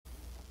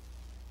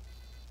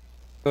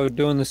So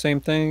doing the same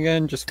thing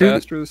again, just Dude.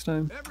 faster this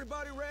time.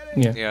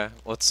 Yeah. Yeah,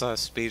 let's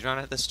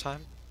speedrun it this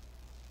time.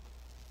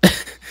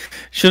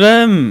 Should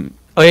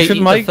Oh yeah,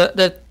 should Mike?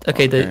 okay,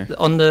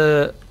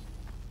 Okay.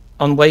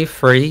 on wave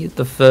 3,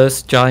 the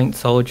first giant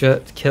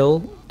soldier kill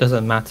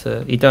doesn't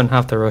matter. You don't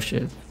have to rush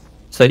it.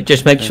 So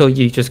just make sure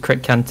you just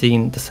crit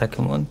canteen the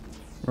second one.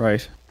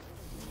 Right.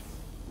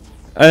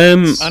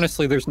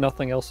 Honestly, there's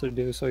nothing else to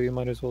do, so you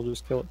might as well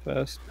just kill it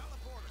fast.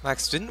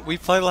 Max, didn't we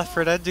play Left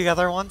 4 Dead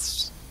together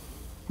once?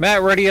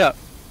 Matt, ready up.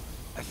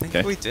 I think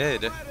Okay. we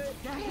did. You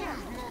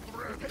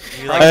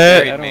I like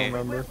carried don't me.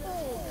 remember.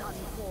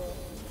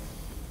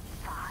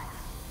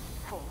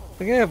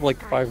 I think I have like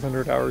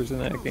 500 hours in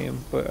that game,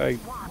 but I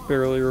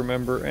barely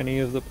remember any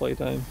of the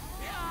playtime.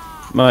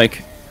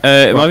 Mike,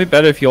 it might be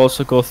better if you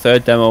also go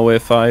third demo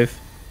wave 5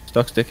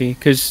 stock sticky,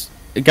 because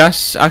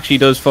gas actually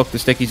does fuck the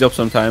stickies up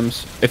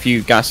sometimes if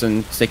you gas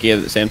and sticky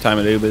at the same time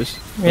at Ubers.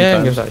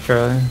 Yeah, give that a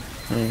try.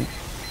 Right.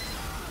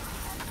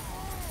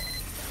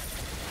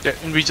 Yeah,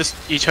 and we just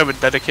each have a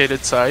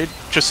dedicated side,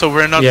 just so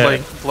we're not Yeah.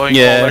 like blowing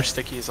all our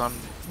stickies on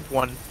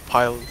one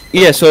pile.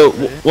 Yeah, so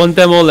one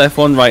demo left,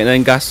 one right, and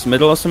then gas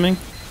middle or something.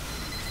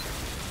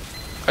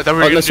 I thought we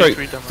were gonna do sorry,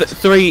 3 demos.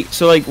 three.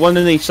 So like one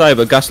in each side,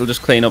 but gas will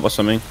just clean up or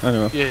something. I don't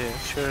know. Yeah,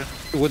 sure.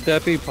 Would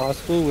that be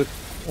possible with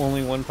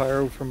only one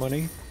pyro for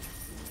money?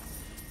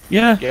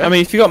 Yeah. Yeah. I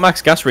mean, if you got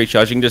max gas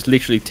recharge, you can just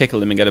literally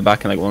tickle him and get it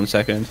back in like 1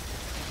 second.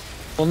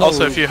 Well, no,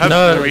 Also, if you have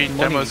No. 3 money.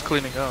 demos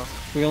cleaning up.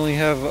 We only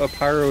have a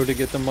pyro to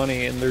get the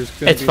money, and there's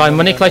gonna It's be fine.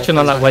 Money on collection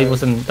on all that three wave pyros.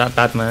 wasn't that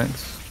bad,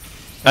 Max.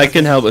 I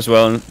can help as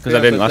well because I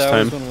Yeah, didn't but last that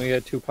time. was when we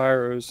had 2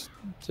 pyros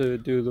to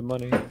do the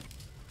money.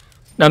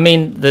 I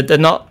mean, they're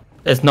not.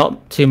 There's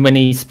not too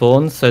many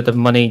spawns, so the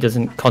money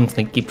doesn't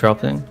constantly keep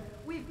dropping.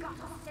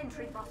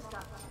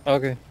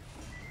 Okay.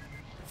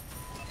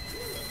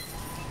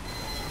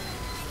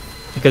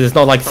 Because it's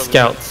not like Probably.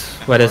 scouts,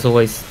 where there's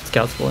always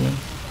scouts spawning.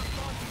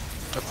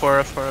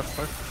 F4, F4,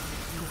 F4.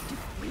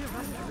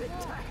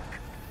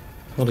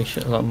 Holy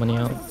shit, a lot of money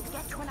out.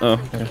 Oh.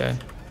 Okay.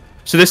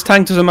 So this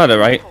tank doesn't matter,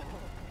 right?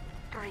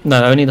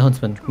 No, only the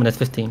huntsman, when there's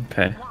 15.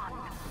 Okay.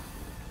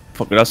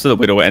 Fuck it, I'll still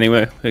widow it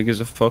anyway. Who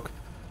gives a fuck?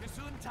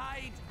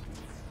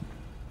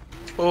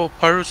 Oh,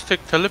 pyros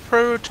take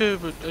telepyro to,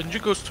 but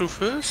Engie goes through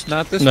first?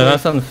 Not this No, way.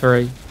 that's on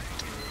 3.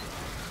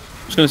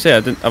 I was gonna say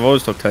I've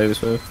always talked to you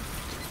this way. You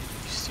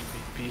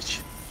stupid bitch.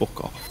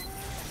 Fuck off.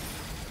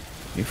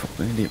 You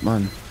fucking idiot,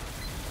 man.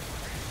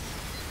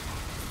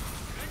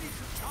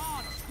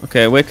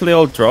 Okay, wait till they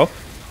all drop,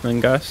 then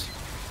gas.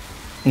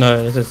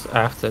 No, this is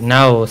after.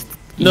 Now it's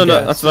No,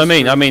 egas. that's what I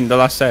mean. I mean the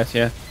last set,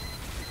 yeah.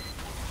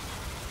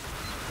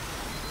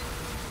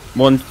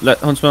 One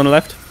huntsman on the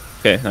left.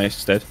 Okay, nice,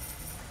 it's dead.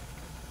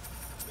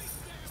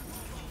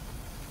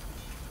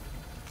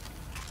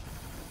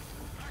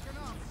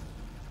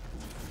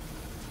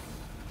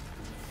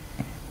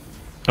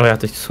 Oh, I have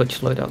to switch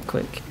loadout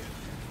quick.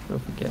 Don't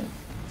forget.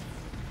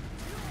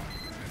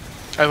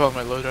 I have all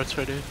my loadouts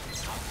ready.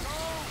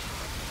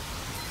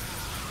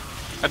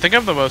 I think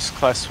I'm the most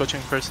class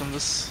switching person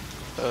this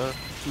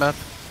map.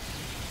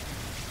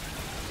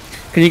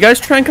 Can you guys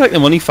try and collect the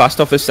money fast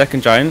off this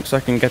second giant so I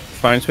can get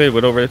Fire Spade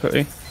Widow really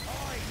quickly?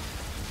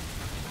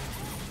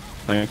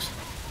 Thanks.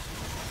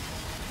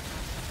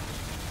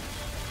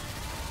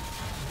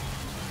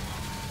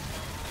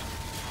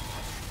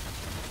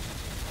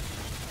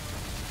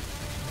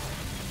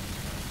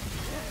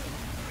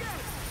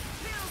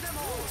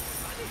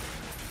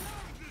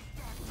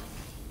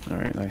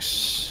 Alright,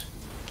 nice.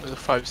 There's a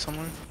 5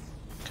 somewhere.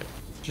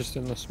 Just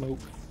in the smoke.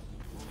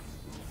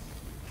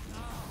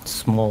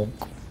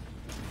 Smoke.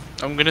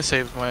 I'm gonna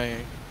save my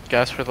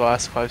gas for the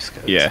last 5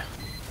 scouts. Yeah.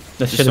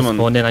 That Just should have someone-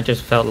 spawned in, I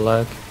just felt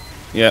lag.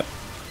 Yep.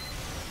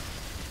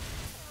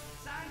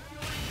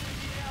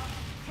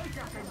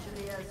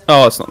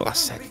 Oh, it's not the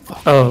last set.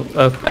 Fuck. Oh,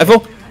 okay.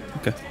 Evo?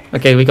 Okay.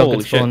 Okay, we got Holy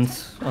good shit.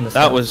 spawns on the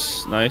That side.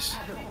 was nice.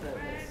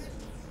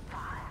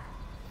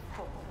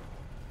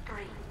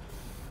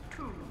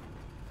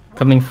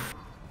 Coming.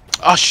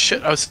 Oh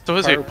shit, I was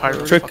supposed to Pyro, pyro.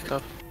 pyro. Trick. Fucked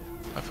up.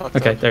 I fucked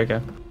Okay, up. there you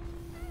go.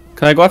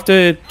 Can I go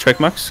after Trick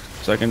Max?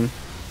 So I can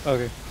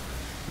Okay.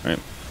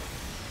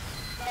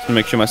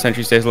 make sure my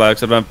sentry stays alive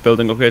because I don't have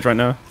building upgrades right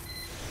now.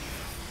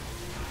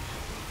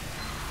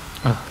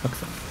 Oh, fuck's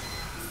sake.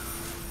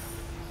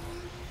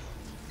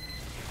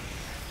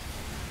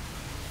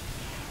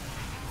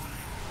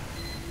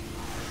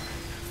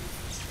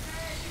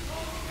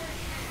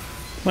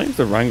 Might use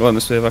the wrangle on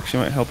this wave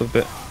actually might help a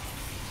bit.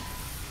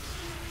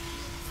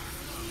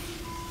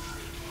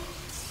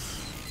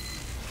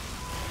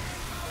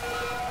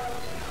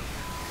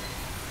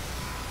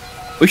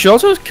 We should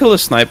also kill the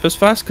snipers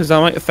fast because that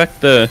might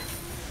affect the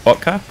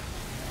bot cap.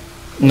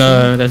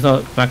 No, there's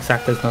not. Max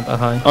actor's not that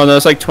high. Oh no,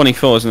 it's like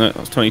 24, isn't it?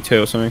 It's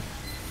 22 or something.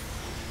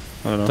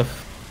 I don't know. The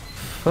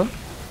fuck?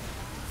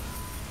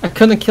 I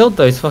couldn't have killed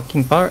those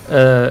fucking Yeah,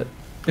 they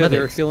were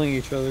medics. killing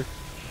each other.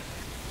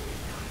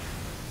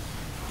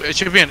 It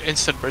should be an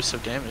instant burst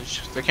of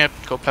damage. They can't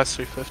go past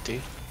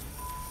 350.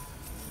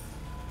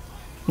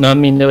 No, I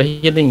mean they were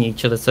hitting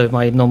each other, so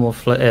my normal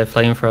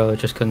flamethrower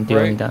just couldn't do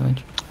any Right.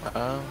 damage.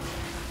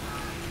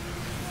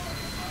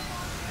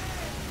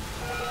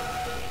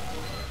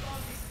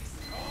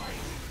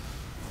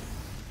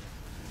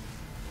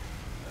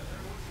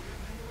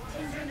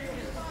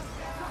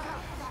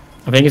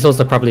 I think it's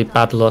also probably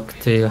bad luck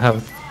to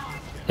have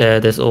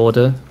this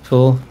order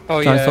for Oh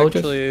yeah, giant soldiers.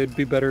 actually, it'd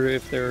be better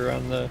if they're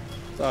on the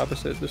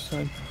opposite this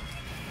time.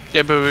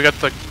 Yeah, but we got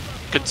the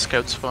good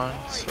scout spawn.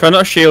 So Try not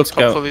to shield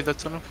scout. hopefully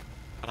that's enough.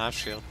 I don't have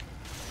shield.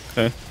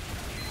 Okay.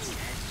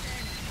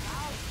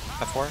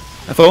 F4?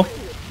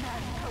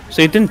 F4.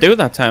 So you didn't do it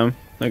that time.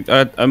 Like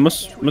I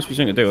must be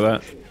something to do with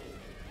that.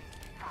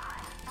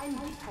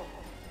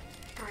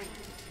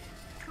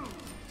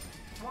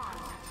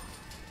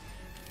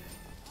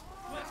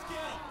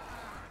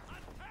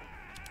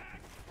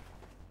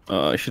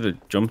 Oh, I should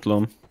have jumped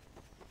low.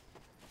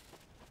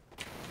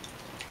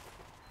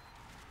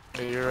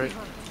 Yeah, you're right.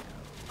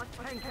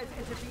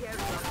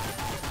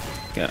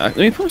 Yeah, let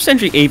me put a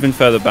sentry even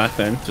further back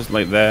then, just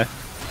like there.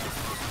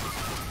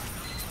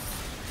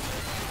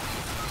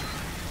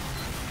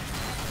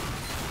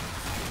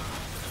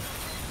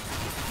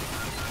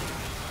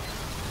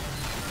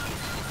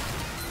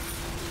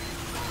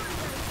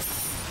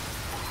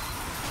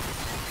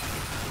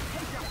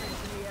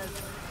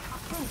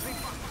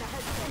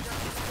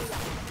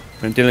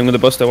 I'm dealing with the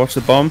buster, watch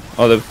the bomb.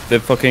 Oh, the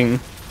fucking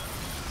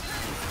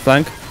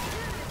flank.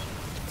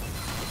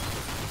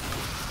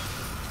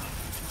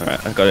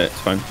 Alright, I got it, it's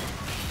fine.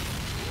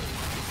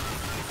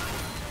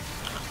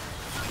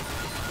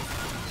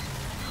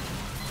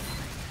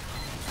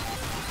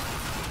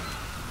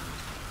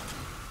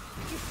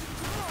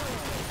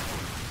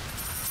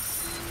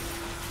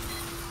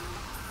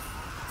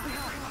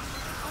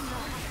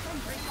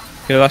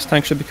 Okay, the last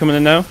tank should be coming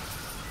in now.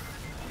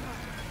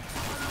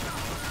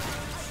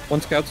 One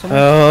scout somewhere.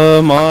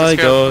 Oh my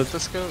god.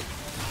 Let's go.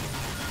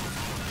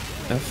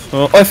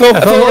 Oh, I fell!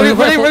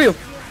 Radio.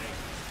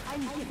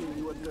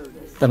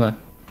 Demo.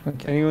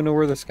 Okay. Anyone know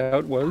where the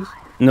scout was?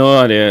 No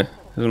idea.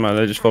 Doesn't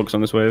matter, just focus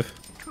on this wave.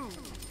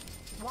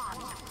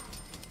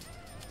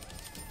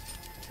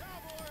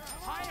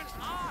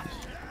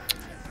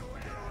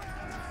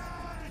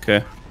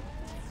 Okay.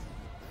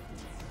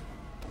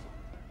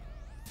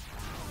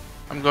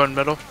 I'm going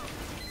middle.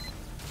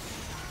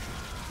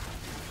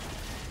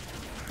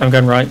 I'm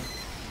going right.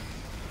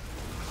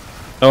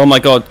 Oh my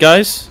god,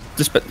 guys!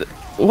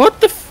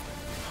 What the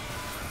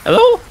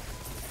Hello?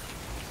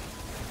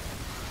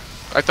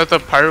 I thought the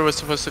pyro was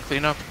supposed to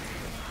clean up.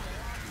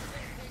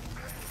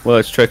 Well,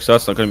 it's tricks, so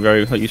that's not going to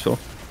be very useful.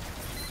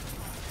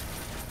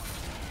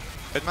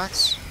 Good,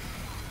 Max?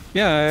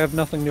 Yeah, I have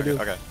nothing to do.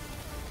 Okay.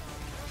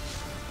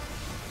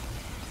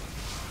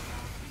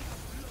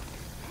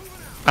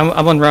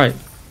 I'm on right.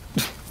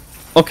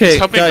 Okay, Just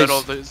help me guys.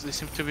 middle. They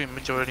seem to be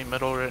majority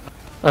middle right now.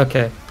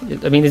 Okay.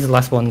 I mean these are the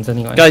last ones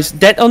anyway. Guys,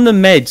 get on the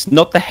meds,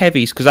 not the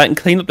heavies, because I can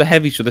clean up the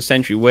heavies with the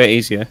sentry way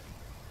easier.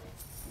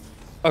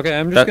 Okay,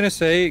 I'm just gonna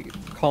say,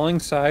 calling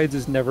sides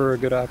is never a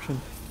good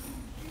option.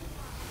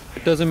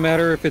 It doesn't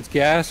matter if it's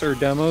gas or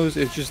demos,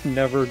 it's just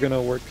never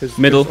gonna work, because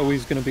Middle. there's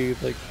always gonna be,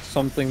 like,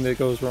 something that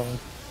goes wrong.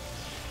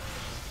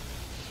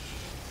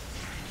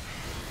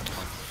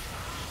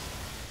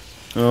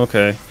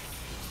 Okay.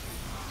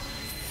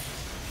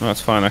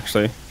 That's fine,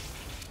 actually.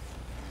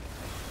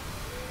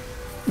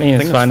 I mean,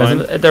 think it's that's fine.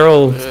 fine. They're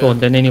all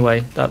spawned in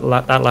anyway. That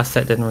last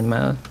set didn't really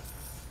matter.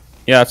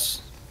 Yeah,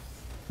 that's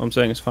what I'm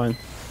saying, it's fine.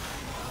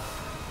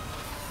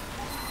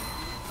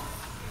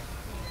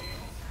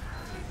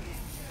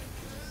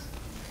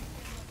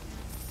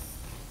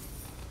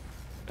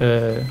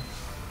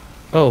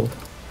 Oh.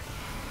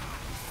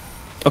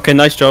 Okay,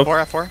 nice job.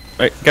 F4, F4.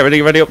 Right, get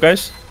ready up,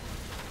 guys.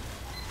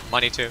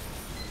 Money too.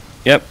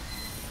 Yep.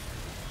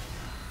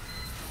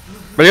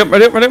 Ready up.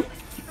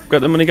 Got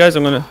the money, guys.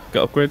 I'm gonna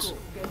get upgrades.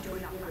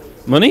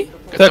 Money?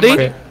 Get the 13?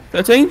 money.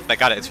 13? I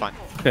got it, it's fine.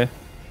 Okay.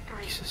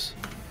 Jesus.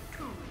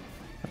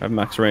 I have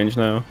max range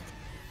now.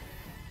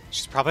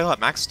 She's probably let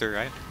Max through,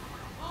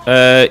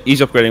 right? He's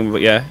upgrading,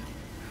 but yeah.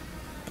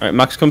 Alright,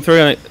 Max, come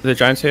through. The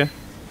giant's here.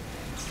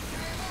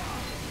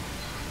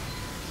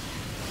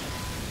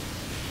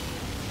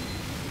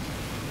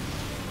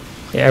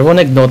 Yeah, everyone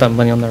ignored that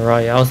money on the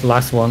right. I was the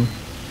last one.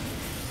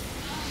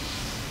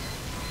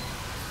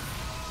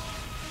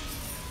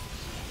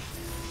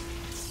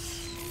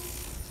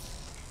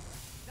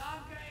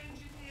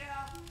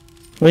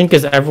 I think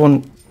because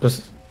everyone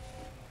was...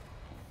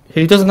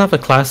 Who doesn't have a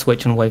class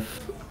switch on wave...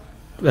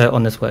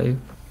 on this wave?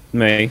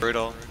 Me.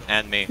 Brutal,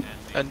 and me.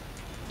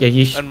 Yeah,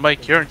 you And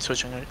Mike, you're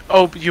switching right.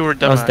 Oh, you were That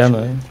demo. was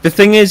actually. demo. The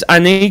thing is, I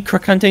need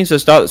crack canteens to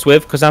start this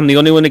with, because I'm the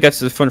only one that gets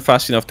to the front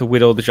fast enough to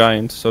whittle the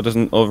giant, so it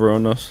doesn't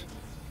overrun us.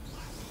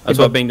 That's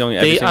what I've been doing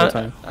every single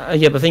time.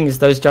 Yeah, but the thing is,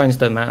 those giants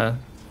don't matter.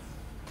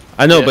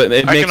 I know, Yeah, but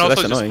it I makes can it less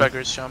also just annoying.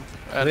 beggars jump.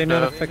 Do they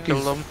not affect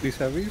kill them. these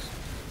heavies?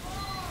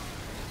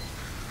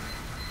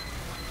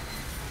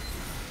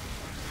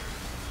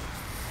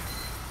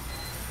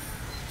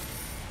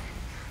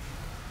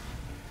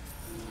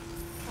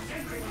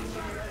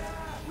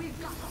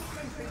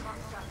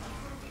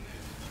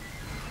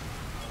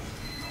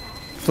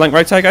 Flank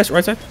right side, guys.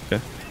 Right side.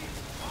 Okay.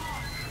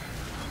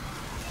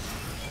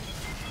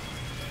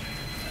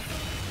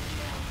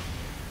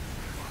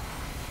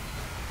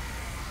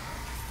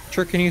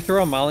 Trick, can you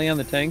throw a molly on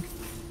the tank?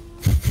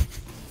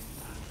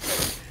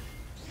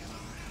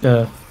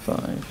 5.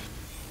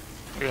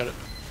 We got it.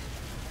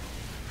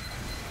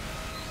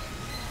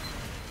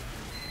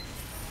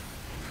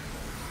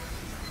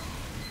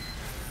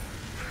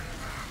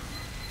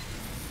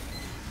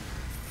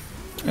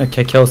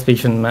 Okay, kill speed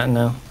shouldn't matter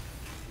now.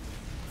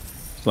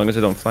 As long as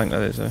they don't flank,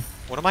 that is.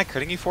 What am I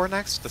critting you for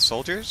next? The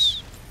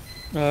soldiers?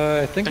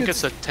 I think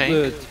it's a tank.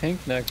 The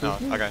tank next. Oh,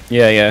 isn't it? okay.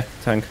 Yeah,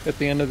 tank. At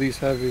the end of these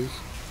heavies.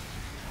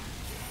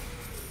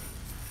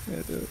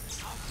 Yeah, do it.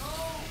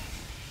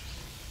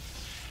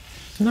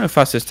 I don't know how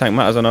fast this tank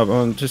matters or not, but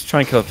I'll just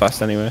try and kill it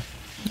fast anyway.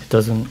 It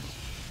doesn't.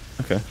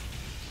 Okay.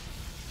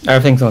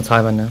 Everything's on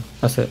timer now.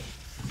 That's it.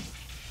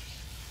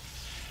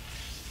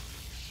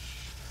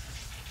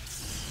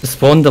 The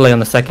spawn delay on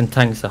the second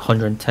tank is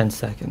 110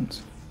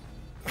 seconds.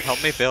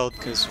 Help me build,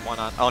 cause one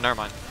on. Oh, never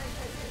mind.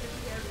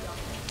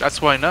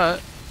 That's why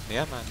not.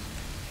 Yeah, man.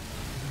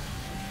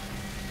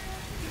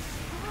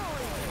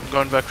 I'm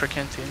going back for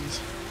canteens.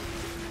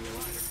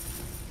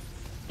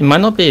 It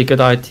might not be a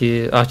good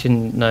idea. Actually,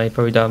 no, you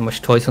probably don't have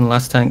much choice on the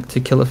last tank to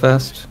kill it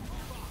fast.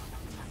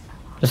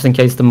 Just in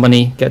case the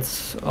money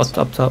gets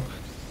up top.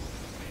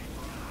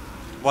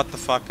 What the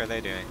fuck are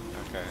they doing?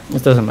 Okay.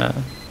 It doesn't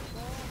matter.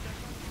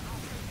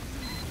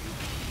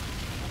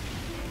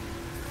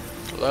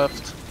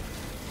 Left.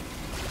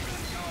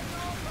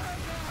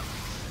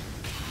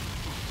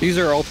 These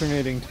are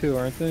alternating too,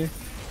 aren't they?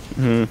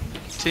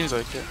 Seems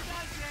like it.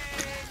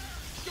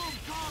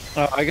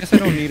 I guess I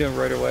don't need them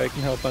right away. I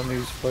can help on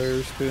these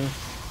flares too.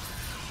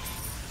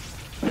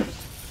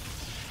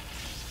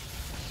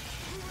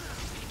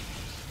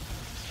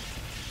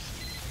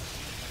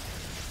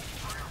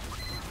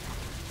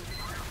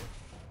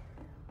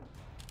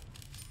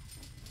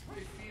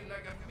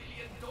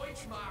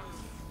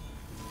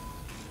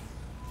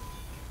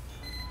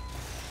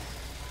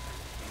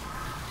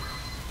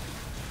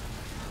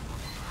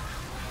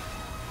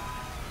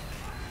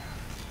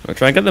 I'll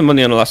try and get the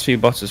money on the last few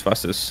bots as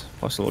fast as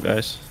possible,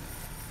 guys.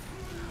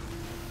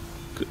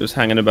 It was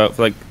hanging about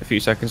for like a few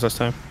seconds last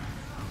time.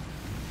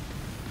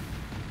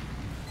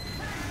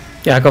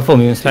 Yeah, I got full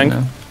immune Tank.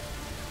 now.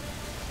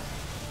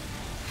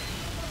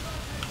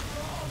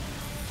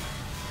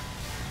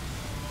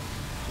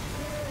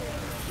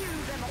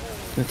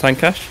 The tank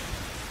cash.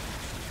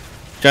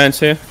 Giants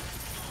here.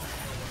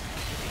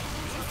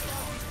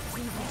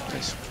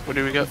 Nice. What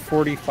do we got?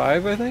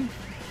 45, I think.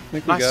 I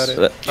think we Nice. got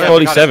it. Yeah,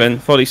 47,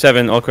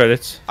 47, all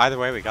credits. Either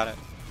way, we got it.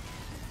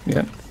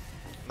 Yeah.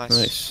 Nice.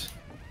 Nice.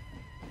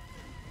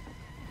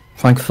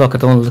 Thank fuck, I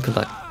don't want to look at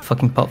that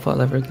fucking pot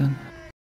file ever again.